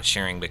 There's not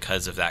sharing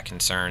because of that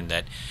concern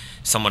that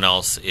someone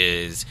else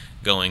is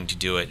going to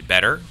do it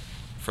better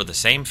for the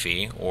same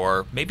fee,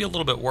 or maybe a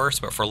little bit worse,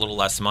 but for a little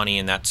less money,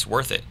 and that's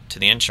worth it to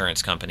the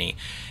insurance company.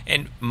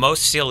 And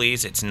most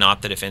CLEs, it's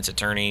not the defense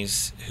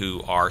attorneys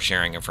who are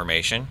sharing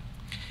information.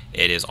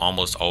 It is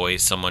almost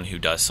always someone who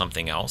does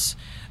something else.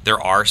 There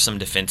are some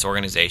defense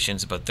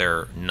organizations, but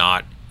they're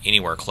not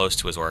anywhere close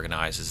to as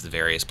organized as the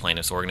various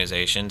plaintiffs'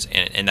 organizations,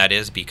 and that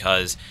is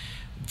because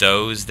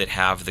those that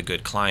have the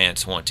good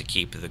clients want to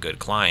keep the good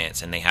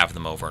clients, and they have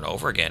them over and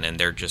over again, and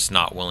they're just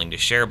not willing to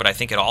share. But I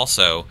think it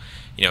also,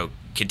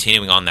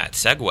 continuing on that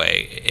segue,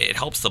 it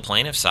helps the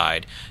plaintiff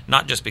side,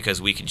 not just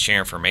because we can share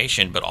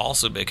information, but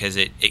also because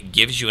it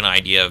gives you an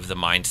idea of the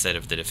mindset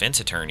of the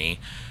defense attorney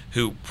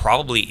who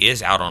probably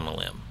is out on a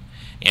limb.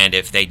 And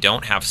if they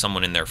don't have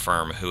someone in their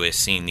firm who has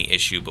seen the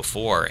issue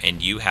before,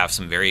 and you have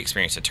some very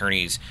experienced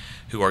attorneys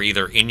who are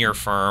either in your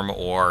firm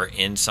or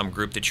in some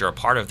group that you're a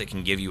part of that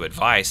can give you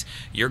advice,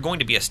 you're going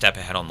to be a step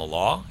ahead on the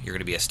law. You're going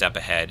to be a step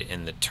ahead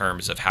in the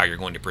terms of how you're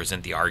going to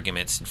present the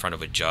arguments in front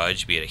of a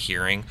judge, be it a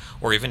hearing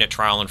or even a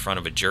trial in front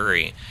of a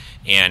jury.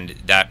 And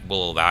that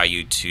will allow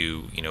you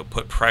to,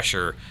 put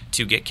pressure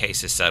to get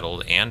cases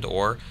settled and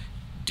or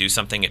do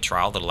something at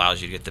trial that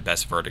allows you to get the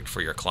best verdict for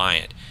your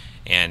client.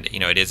 And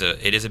it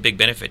is a big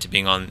benefit to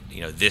being on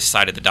this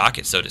side of the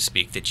docket, so to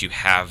speak, that you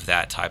have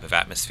that type of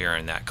atmosphere,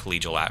 and that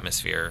collegial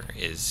atmosphere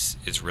is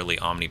really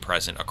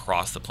omnipresent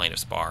across the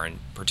plaintiff's bar, and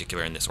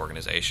particularly in this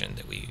organization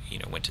that we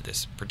went to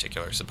this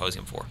particular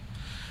symposium for.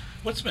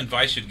 What's some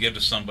advice you'd give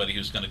to somebody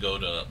who's going to go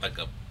to like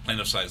a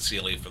plaintiff side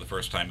CLE for the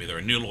first time, either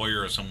a new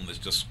lawyer or someone that's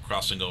just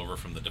crossing over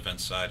from the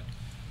defense side?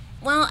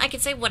 Well, I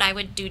could say what I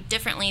would do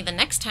differently the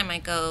next time I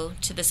go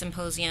to the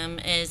symposium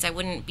is I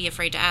wouldn't be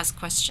afraid to ask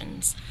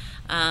questions.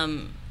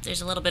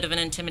 There's a little bit of an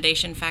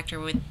intimidation factor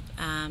with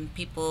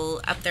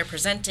people up there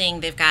presenting.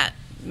 They've got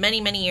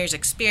many, many years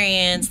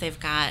experience. They've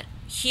got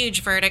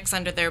huge verdicts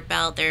under their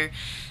belt. They're,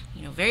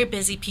 very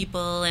busy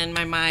people in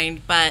my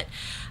mind. But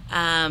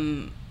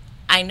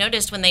I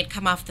noticed when they'd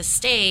come off the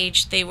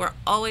stage, they were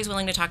always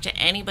willing to talk to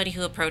anybody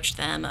who approached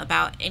them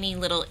about any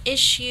little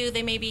issue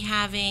they may be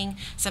having,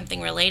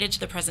 something related to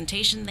the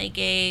presentation they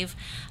gave.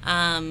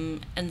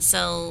 And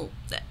so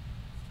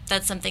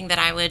that's something that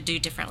I would do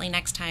differently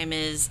next time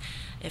is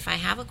if I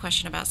have a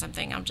question about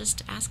something, I'll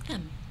just ask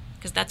them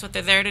because that's what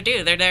they're there to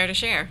do. They're there to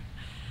share.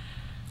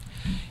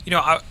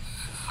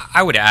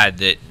 I would add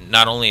that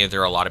not only are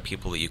there a lot of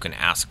people that you can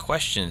ask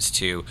questions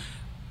to,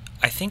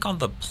 I think on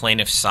the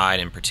plaintiff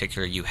side in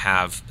particular, you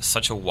have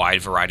such a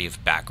wide variety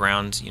of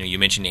backgrounds. You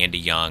mentioned Andy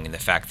Young and the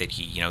fact that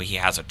he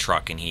has a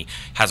truck and he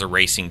has a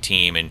racing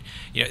team, and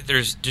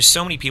there's just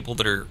so many people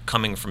that are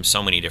coming from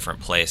so many different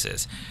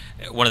places.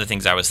 One of the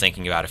things I was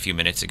thinking about a few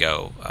minutes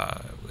ago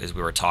as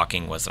we were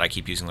talking was that I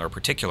keep using the word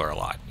particular a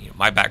lot.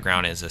 My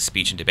background is a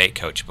speech and debate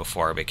coach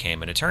before I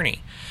became an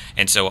attorney.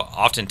 And so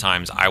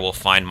oftentimes I will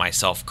find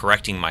myself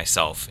correcting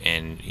myself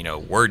in,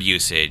 word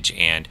usage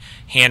and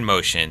hand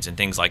motions and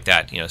things like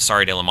that,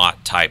 Sorry de la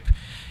Motte type,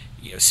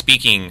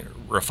 speaking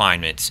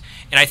refinements.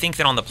 And I think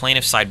that on the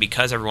plaintiff side,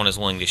 because everyone is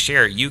willing to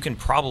share, you can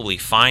probably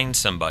find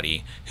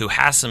somebody who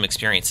has some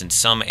experience in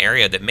some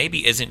area that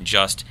maybe isn't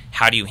just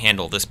how do you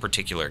handle this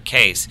particular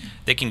case,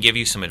 that can give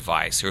you some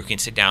advice, or who can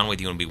sit down with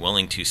you and be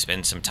willing to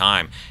spend some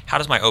time. How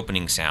does my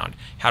opening sound?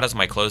 How does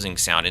my closing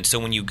sound? And so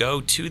when you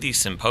go to these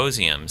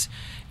symposiums,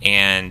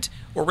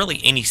 or really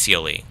any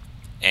CLE,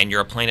 and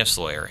you're a plaintiff's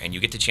lawyer, and you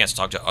get the chance to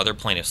talk to other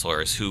plaintiff's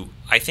lawyers who,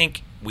 I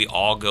think we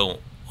all go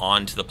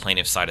on to the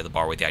plaintiff side of the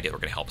bar with the idea that we're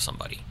going to help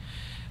somebody.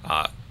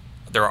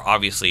 There are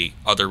obviously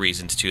other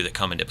reasons too that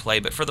come into play,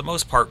 but for the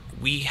most part,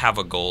 we have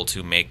a goal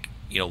to make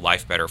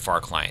life better for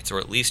our clients, or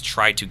at least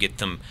try to get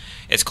them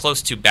as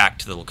close to back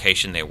to the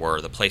location they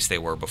were, the place they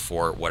were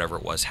before whatever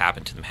it was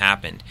happened to them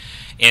happened.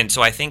 And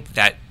so I think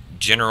that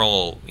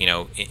general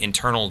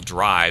internal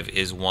drive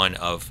is one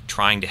of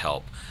trying to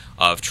help,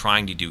 of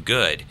trying to do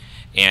good.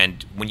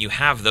 And when you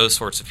have those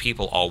sorts of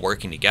people all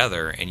working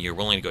together and you're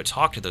willing to go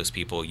talk to those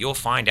people, you'll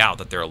find out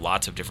that there are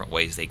lots of different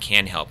ways they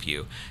can help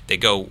you. They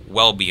go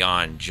well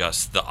beyond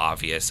just the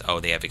obvious,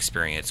 they have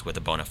experience with a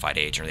bona fide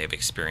agent, or they have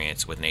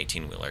experience with an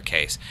 18-wheeler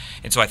case.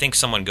 And so I think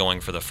someone going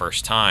for the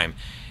first time,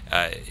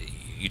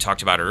 you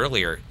talked about it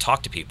earlier,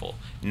 talk to people,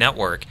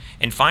 network,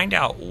 and find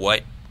out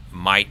what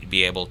might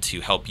be able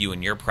to help you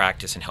in your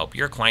practice and help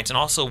your clients, and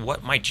also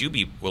what might you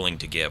be willing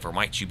to give, or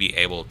might you be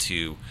able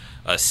to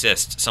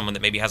assist someone that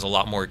maybe has a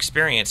lot more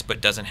experience but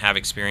doesn't have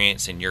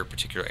experience in your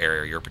particular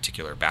area or your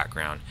particular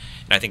background.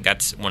 And I think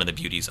that's one of the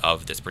beauties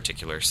of this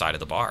particular side of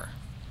the bar.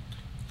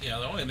 Yeah,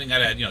 the only thing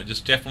I'd add,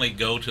 just definitely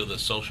go to the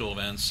social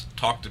events,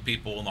 talk to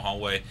people in the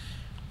hallway.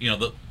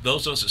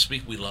 Those of us that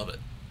speak, we love it.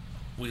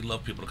 We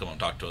love people to come and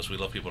talk to us. We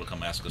love people to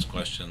come ask us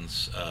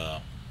questions.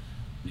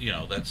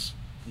 That's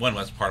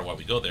part of why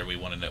we go there. We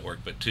want to network,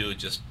 but two,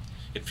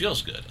 it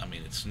feels good. I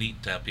mean, it's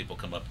neat to have people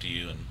come up to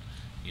you and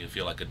you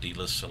feel like a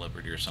D-list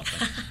celebrity or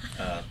something.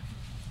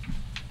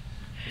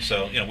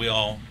 We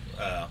all.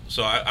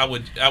 So I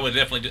would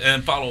definitely do,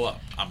 and follow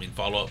up.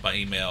 Follow up by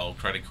email.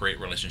 Try to create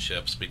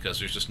relationships, because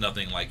there's just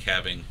nothing like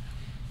having,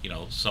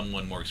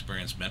 someone more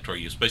experienced mentor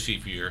you, especially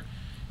if you're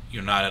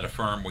not at a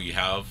firm where you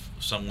have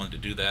someone to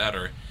do that,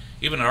 or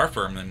even at our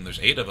firm. And there's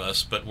 8 of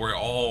us, but we're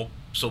all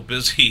so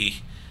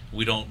busy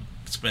we don't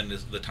spend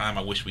the time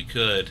I wish we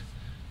could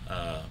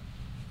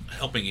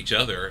helping each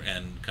other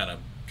and kind of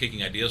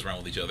kicking ideas around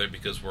with each other,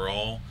 because we're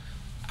all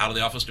out of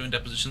the office doing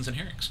depositions and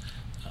hearings.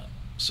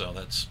 So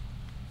that's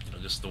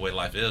just the way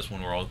life is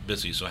when we're all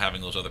busy. So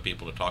having those other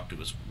people to talk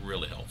to is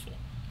really helpful.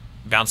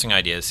 Bouncing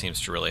ideas seems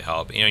to really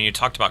help. You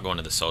talked about going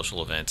to the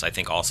social events. I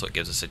think also it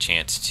gives us a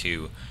chance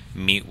to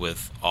meet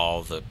with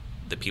all the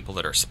people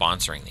that are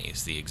sponsoring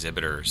these, the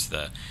exhibitors,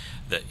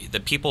 the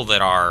people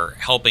that are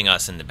helping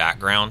us in the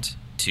background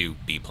to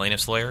be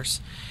plaintiffs'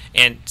 lawyers.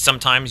 And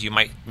sometimes you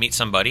might meet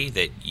somebody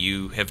that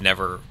you have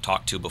never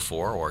talked to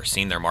before or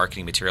seen their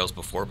marketing materials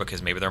before,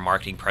 because maybe their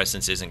marketing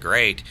presence isn't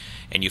great,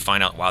 and you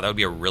find out, wow, that would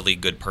be a really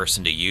good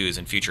person to use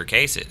in future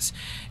cases.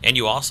 And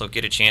you also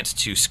get a chance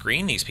to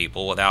screen these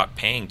people without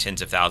paying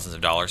tens of thousands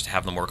of dollars to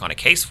have them work on a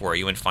case for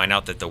you, and find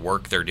out that the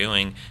work they're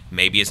doing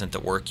maybe isn't the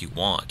work you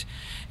want.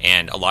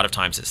 And a lot of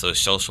times it's those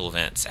social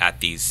events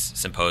at these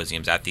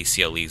symposiums, at these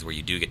CLEs, where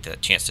you do get the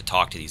chance to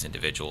talk to these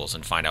individuals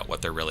and find out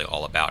what they're really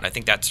all about. And I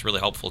think that's really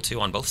helpful,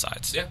 too, on both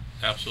sides. Yeah,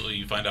 absolutely.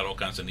 You find out all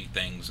kinds of neat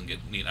things and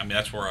get neat.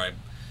 That's where I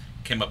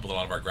came up with a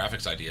lot of our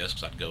graphics ideas,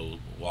 because I'd go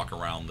walk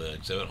around the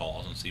exhibit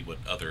halls and see what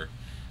other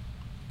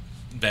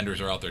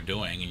vendors are out there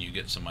doing, and you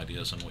get some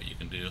ideas on what you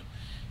can do.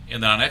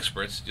 And then on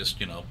experts, just,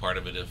 part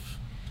of it,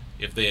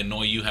 if they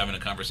annoy you having a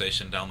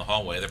conversation down the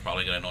hallway, they're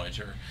probably going to annoy a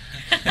juror.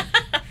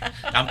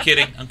 I'm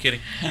kidding. Okay,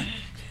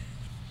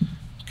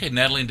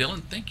 Natalie and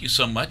Dylan, thank you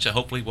so much.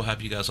 Hopefully we'll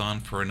have you guys on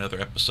for another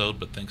episode,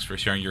 but thanks for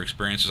sharing your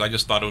experiences. I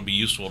just thought it would be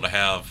useful to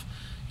have,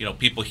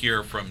 people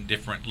here from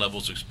different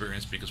levels of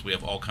experience, because we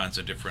have all kinds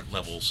of different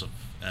levels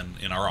and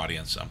in our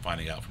audience, I'm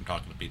finding out from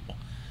talking to people.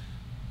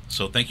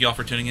 So thank you all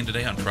for tuning in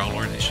today on Trial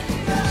Lawyer Nation.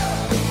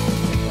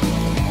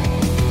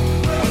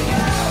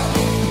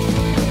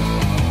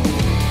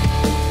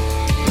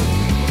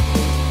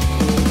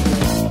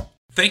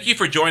 Thank you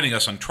for joining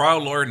us on Trial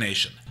Lawyer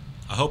Nation.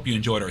 I hope you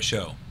enjoyed our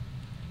show.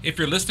 If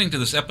you're listening to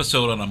this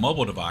episode on a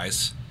mobile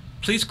device,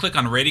 please click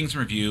on Ratings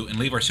and Review and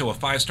leave our show a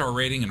 5-star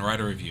rating and write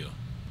a review.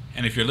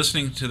 And if you're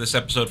listening to this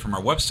episode from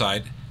our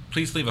website,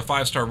 please leave a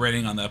 5-star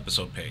rating on the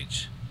episode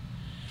page.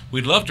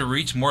 We'd love to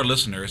reach more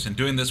listeners, and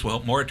doing this will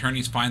help more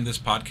attorneys find this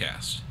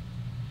podcast.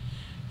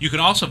 You can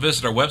also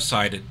visit our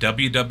website at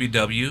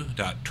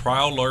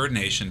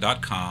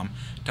www.triallawyernation.com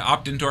to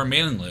opt into our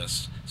mailing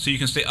list so you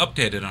can stay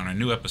updated on our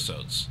new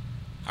episodes.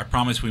 I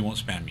promise we won't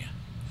spam you.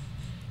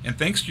 And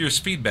thanks to your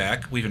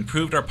feedback, we've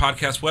improved our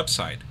podcast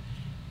website.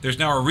 There's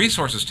now a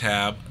resources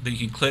tab that you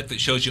can click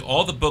that shows you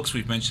all the books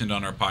we've mentioned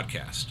on our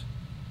podcast.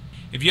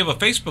 If you have a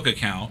Facebook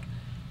account,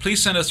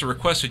 please send us a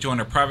request to join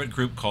our private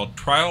group called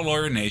Trial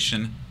Lawyer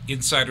Nation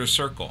Insider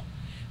Circle.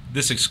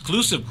 This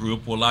exclusive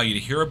group will allow you to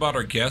hear about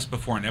our guests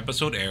before an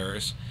episode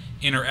airs,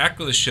 interact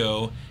with the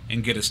show,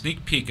 and get a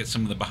sneak peek at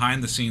some of the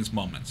behind-the-scenes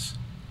moments.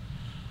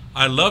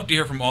 I love to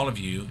hear from all of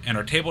you, and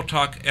our Table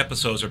Talk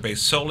episodes are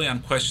based solely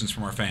on questions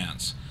from our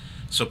fans.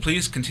 So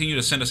please continue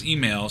to send us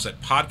emails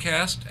at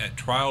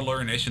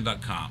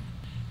podcast@triallawyernation.com.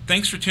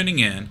 Thanks for tuning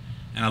in,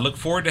 and I look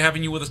forward to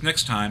having you with us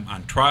next time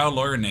on Trial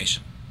Lawyer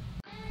Nation.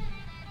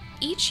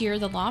 Each year,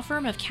 the law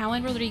firm of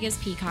Cowan Rodriguez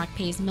Peacock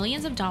pays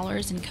millions of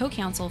dollars in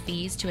co-counsel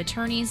fees to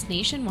attorneys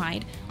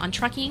nationwide on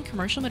trucking,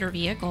 commercial motor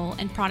vehicle,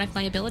 and product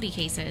liability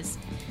cases.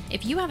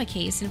 If you have a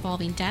case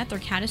involving death or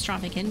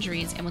catastrophic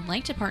injuries and would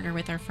like to partner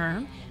with our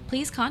firm,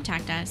 please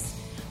contact us.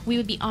 We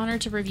would be honored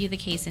to review the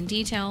case in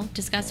detail,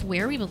 discuss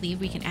where we believe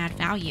we can add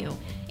value,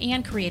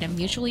 and create a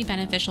mutually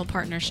beneficial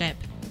partnership.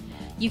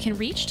 You can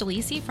reach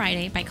Delisi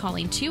Friday by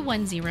calling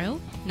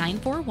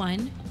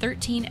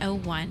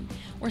 210-941-1301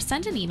 or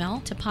send an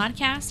email to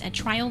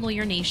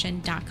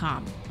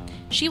podcast@triallawyernation.com.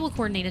 She will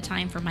coordinate a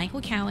time for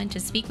Michael Cowan to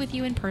speak with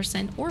you in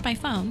person or by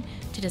phone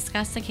to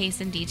discuss the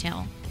case in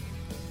detail.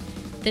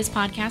 This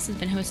podcast has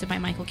been hosted by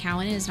Michael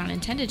Cowan and is not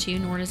intended to,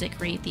 nor does it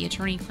create the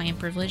attorney-client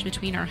privilege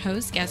between our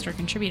host, guest, or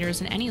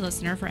contributors and any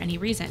listener for any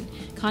reason.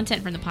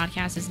 Content from the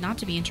podcast is not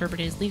to be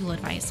interpreted as legal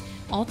advice.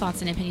 All thoughts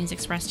and opinions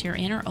expressed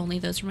herein are only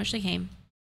those from which they came.